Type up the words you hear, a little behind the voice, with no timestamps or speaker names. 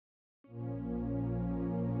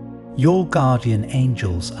Your guardian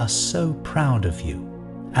angels are so proud of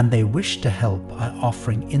you, and they wish to help by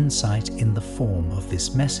offering insight in the form of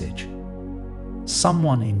this message.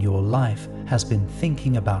 Someone in your life has been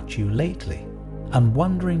thinking about you lately and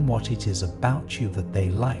wondering what it is about you that they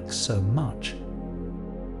like so much.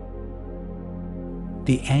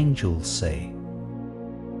 The angels say,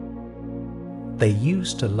 they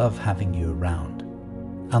used to love having you around,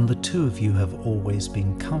 and the two of you have always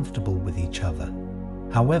been comfortable with each other.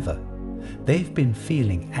 However, they've been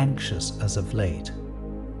feeling anxious as of late.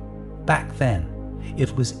 Back then,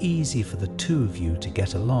 it was easy for the two of you to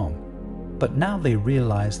get along, but now they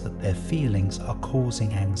realize that their feelings are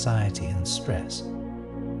causing anxiety and stress.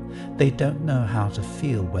 They don't know how to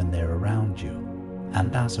feel when they're around you,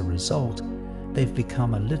 and as a result, they've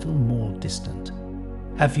become a little more distant.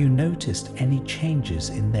 Have you noticed any changes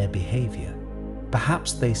in their behavior?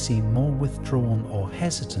 Perhaps they seem more withdrawn or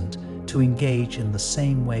hesitant to engage in the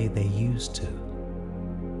same way they used to.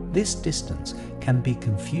 This distance can be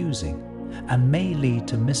confusing and may lead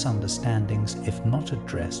to misunderstandings if not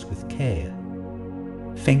addressed with care.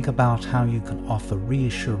 Think about how you can offer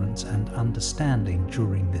reassurance and understanding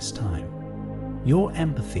during this time. Your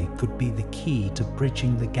empathy could be the key to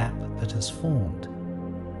bridging the gap that has formed.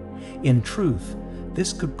 In truth,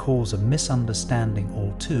 this could cause a misunderstanding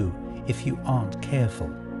or two if you aren't careful.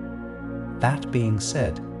 That being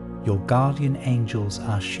said, your guardian angels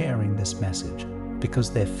are sharing this message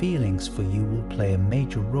because their feelings for you will play a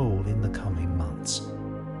major role in the coming months.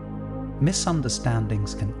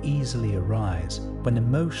 Misunderstandings can easily arise when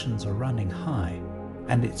emotions are running high,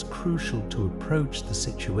 and it's crucial to approach the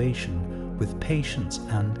situation with patience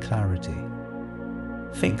and clarity.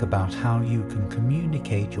 Think about how you can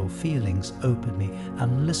communicate your feelings openly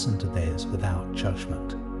and listen to theirs without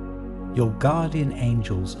judgment. Your guardian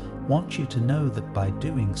angels want you to know that by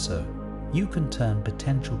doing so, you can turn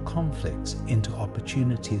potential conflicts into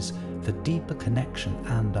opportunities for deeper connection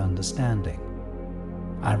and understanding.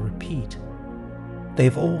 I repeat,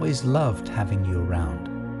 they've always loved having you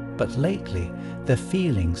around, but lately their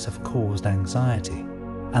feelings have caused anxiety,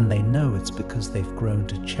 and they know it's because they've grown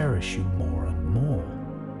to cherish you more and more.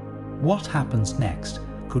 What happens next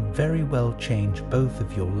could very well change both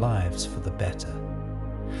of your lives for the better.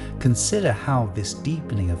 Consider how this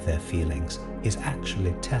deepening of their feelings is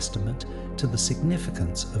actually a testament to the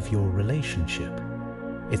significance of your relationship.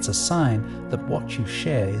 It's a sign that what you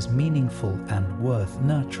share is meaningful and worth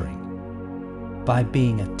nurturing. By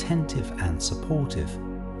being attentive and supportive,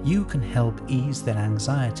 you can help ease their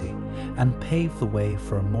anxiety and pave the way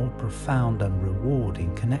for a more profound and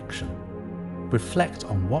rewarding connection. Reflect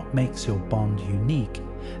on what makes your bond unique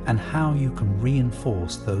and how you can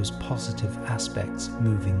reinforce those positive aspects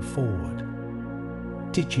moving forward.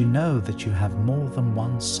 Did you know that you have more than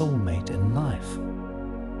one soulmate in life?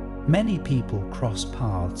 Many people cross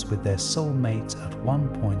paths with their soulmates at one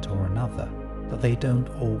point or another, but they don't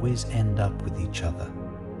always end up with each other.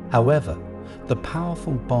 However, the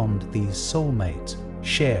powerful bond these soulmates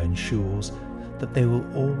share ensures that they will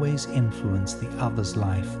always influence the other's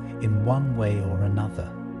life in one way or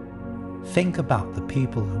another. Think about the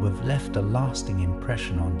people who have left a lasting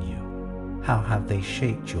impression on you. How have they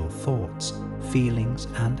shaped your thoughts, feelings,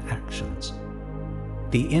 and actions?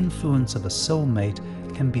 The influence of a soulmate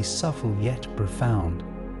can be subtle yet profound,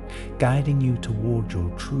 guiding you toward your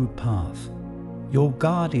true path. Your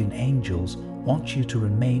guardian angels want you to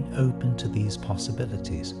remain open to these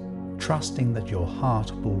possibilities, trusting that your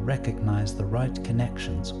heart will recognize the right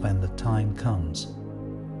connections when the time comes.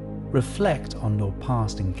 Reflect on your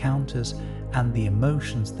past encounters and the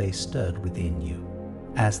emotions they stirred within you,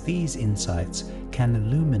 as these insights can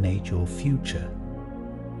illuminate your future.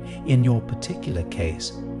 In your particular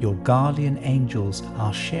case, your guardian angels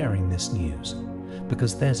are sharing this news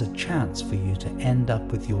because there's a chance for you to end up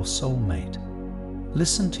with your soulmate.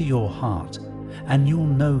 Listen to your heart, and you'll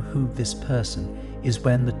know who this person is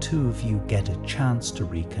when the two of you get a chance to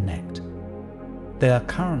reconnect. They are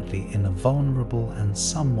currently in a vulnerable and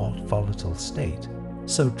somewhat volatile state,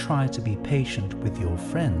 so try to be patient with your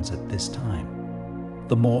friends at this time.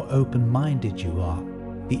 The more open-minded you are,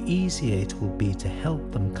 the easier it will be to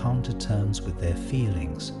help them come to terms with their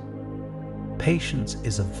feelings. Patience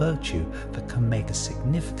is a virtue that can make a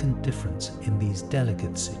significant difference in these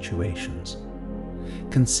delicate situations.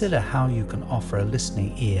 Consider how you can offer a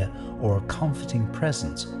listening ear or a comforting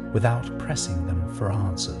presence without pressing them for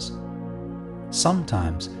answers.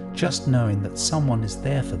 Sometimes, just knowing that someone is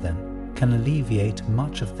there for them can alleviate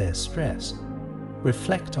much of their stress.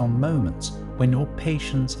 Reflect on moments when your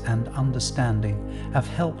patience and understanding have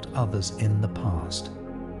helped others in the past.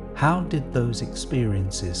 How did those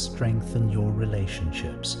experiences strengthen your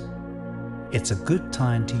relationships? It's a good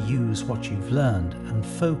time to use what you've learned and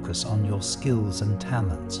focus on your skills and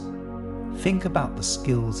talents. Think about the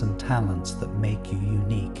skills and talents that make you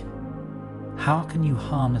unique. How can you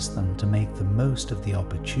harness them to make the most of the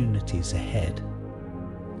opportunities ahead?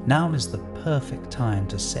 Now is the perfect time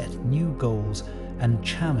to set new goals and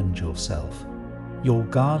challenge yourself. Your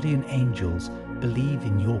guardian angels believe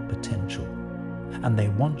in your potential, and they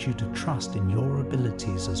want you to trust in your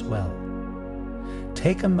abilities as well.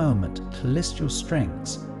 Take a moment to list your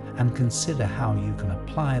strengths and consider how you can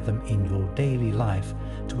apply them in your daily life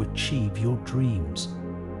to achieve your dreams.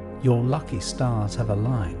 Your lucky stars have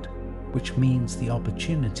aligned, which means the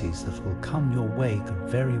opportunities that will come your way could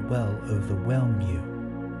very well overwhelm you.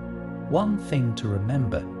 One thing to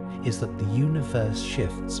remember is that the universe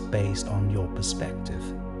shifts based on your perspective.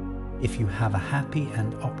 If you have a happy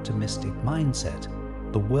and optimistic mindset,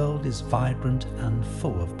 the world is vibrant and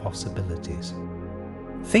full of possibilities.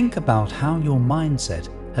 Think about how your mindset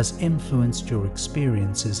has influenced your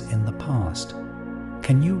experiences in the past.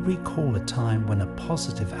 Can you recall a time when a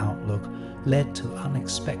positive outlook led to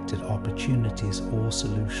unexpected opportunities or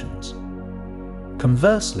solutions?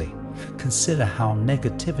 Conversely, consider how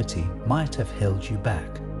negativity might have held you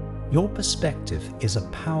back. Your perspective is a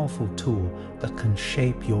powerful tool that can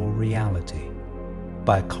shape your reality.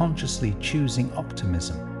 By consciously choosing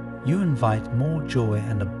optimism, you invite more joy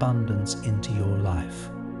and abundance into your life.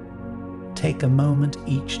 Take a moment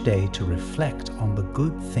each day to reflect on the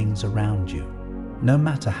good things around you, no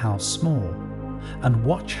matter how small, and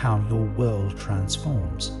watch how your world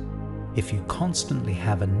transforms. If you constantly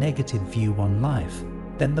have a negative view on life,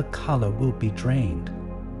 then the color will be drained.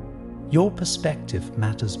 Your perspective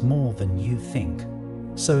matters more than you think,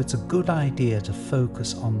 so it's a good idea to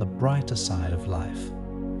focus on the brighter side of life.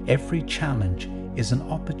 Every challenge is an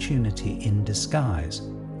opportunity in disguise,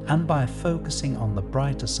 and by focusing on the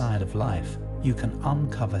brighter side of life, you can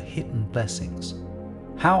uncover hidden blessings.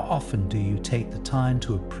 How often do you take the time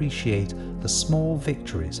to appreciate the small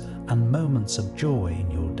victories and moments of joy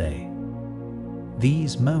in your day?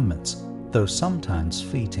 These moments, though sometimes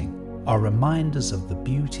fleeting, are reminders of the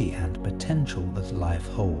beauty and potential that life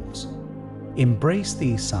holds. Embrace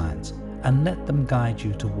these signs and let them guide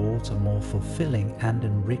you towards a more fulfilling and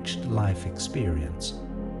enriched life experience.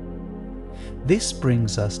 This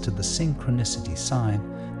brings us to the synchronicity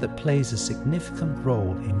sign that plays a significant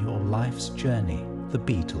role in your life's journey, the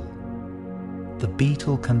beetle. The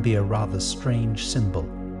beetle can be a rather strange symbol,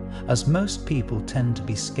 as most people tend to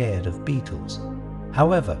be scared of beetles.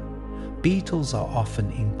 However, beetles are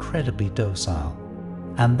often incredibly docile,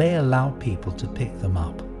 and they allow people to pick them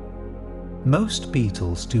up. Most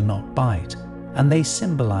beetles do not bite, and they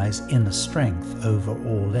symbolize inner strength over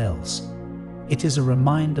all else. It is a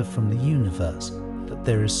reminder from the universe that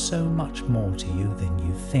there is so much more to you than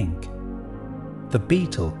you think. The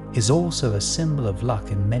beetle is also a symbol of luck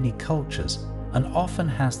in many cultures and often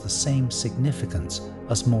has the same significance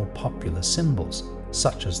as more popular symbols,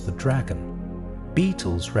 such as the dragon.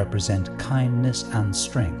 Beetles represent kindness and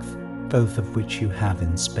strength, both of which you have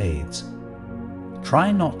in spades.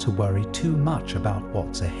 Try not to worry too much about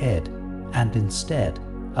what's ahead, and instead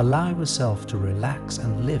allow yourself to relax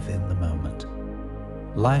and live in the moment.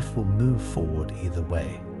 Life will move forward either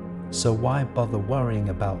way, so why bother worrying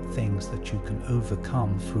about things that you can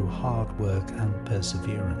overcome through hard work and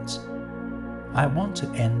perseverance? I want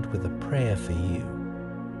to end with a prayer for you.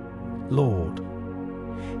 Lord,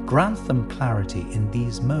 grant them clarity in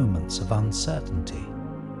these moments of uncertainty.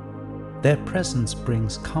 Their presence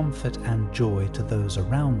brings comfort and joy to those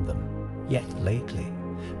around them, yet lately,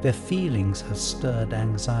 their feelings have stirred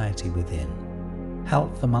anxiety within.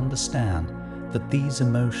 Help them understand that these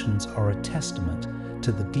emotions are a testament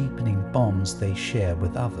to the deepening bonds they share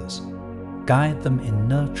with others. Guide them in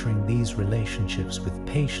nurturing these relationships with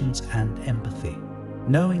patience and empathy,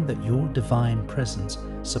 knowing that your divine presence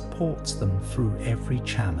supports them through every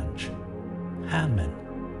challenge. Amen.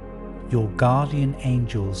 Your guardian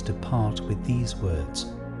angels depart with these words.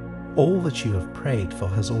 All that you have prayed for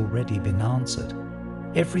has already been answered.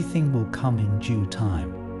 Everything will come in due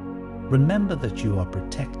time. Remember that you are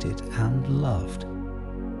protected and loved.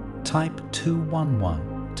 Type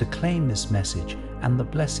 211 to claim this message and the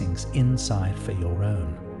blessings inside for your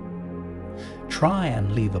own. Try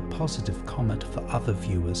and leave a positive comment for other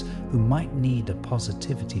viewers who might need a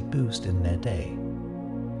positivity boost in their day.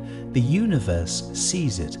 The universe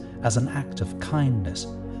sees it as an act of kindness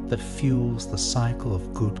that fuels the cycle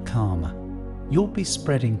of good karma. You'll be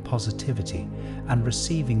spreading positivity and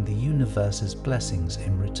receiving the universe's blessings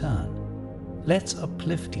in return. Let's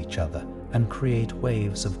uplift each other and create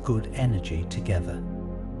waves of good energy together.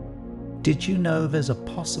 Did you know there's a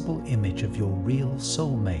possible image of your real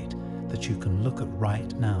soulmate that you can look at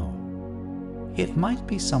right now? It might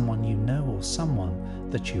be someone you know or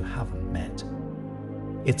someone that you haven't met.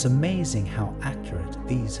 It's amazing how accurate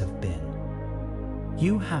these have been.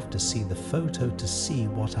 You have to see the photo to see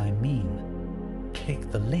what I mean.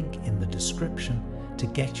 Click the link in the description to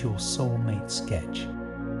get your soulmate sketch.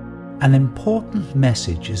 An important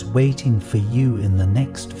message is waiting for you in the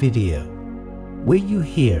next video. Will you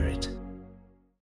hear it?